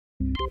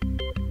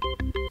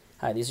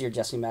Hi, these are your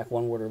Jesse Mack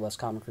one word or less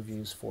comic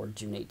reviews for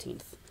June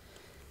 18th.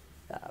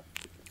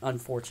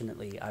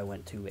 Unfortunately, I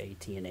went to a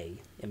TNA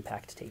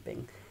Impact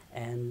taping,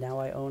 and now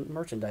I own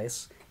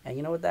merchandise, and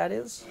you know what that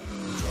is?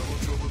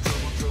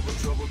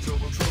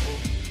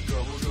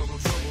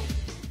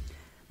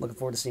 Looking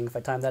forward to seeing if I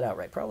timed that out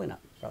right. Probably not.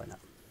 Probably not.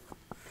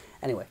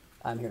 Anyway,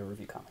 I'm here to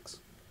review comics.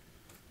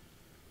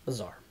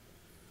 Bizarre.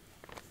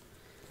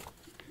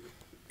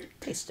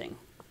 Tasting.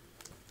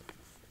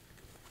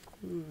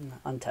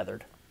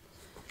 Untethered.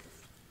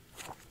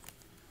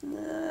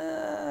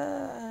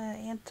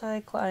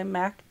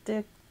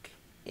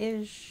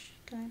 Anticlimactic-ish,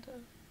 kind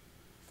of.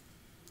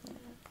 Yeah.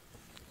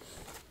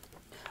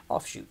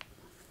 Offshoot.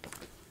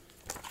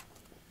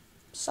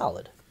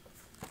 Solid.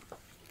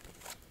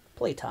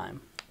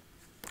 Playtime.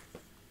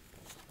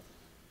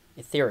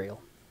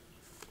 Ethereal.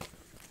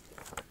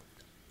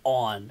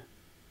 On.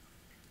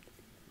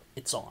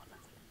 It's on.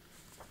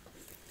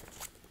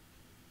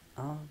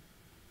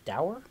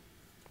 Dour?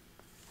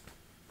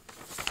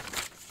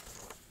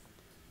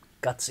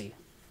 Gutsy.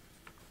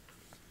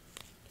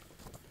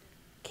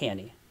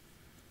 Canny.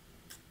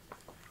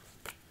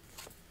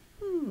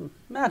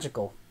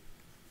 Magical.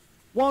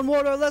 One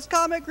word or less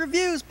comic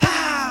reviews.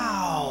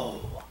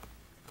 Pow!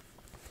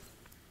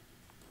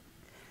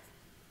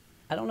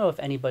 I don't know if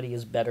anybody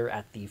is better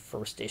at the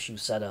first issue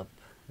setup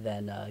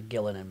than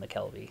Gillen and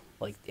McKelvey.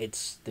 Like,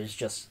 there's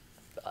just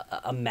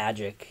a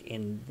magic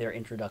in their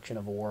introduction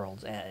of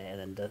worlds,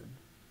 and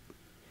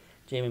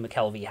Jamie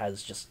McKelvey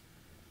has just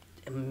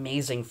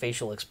amazing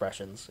facial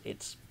expressions.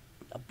 It's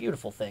a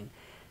beautiful thing.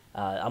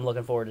 I'm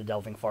looking forward to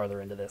delving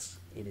farther into this.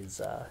 It is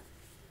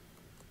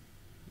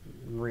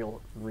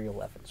real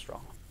effing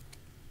strong.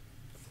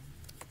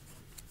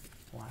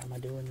 Why am I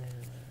doing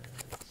this?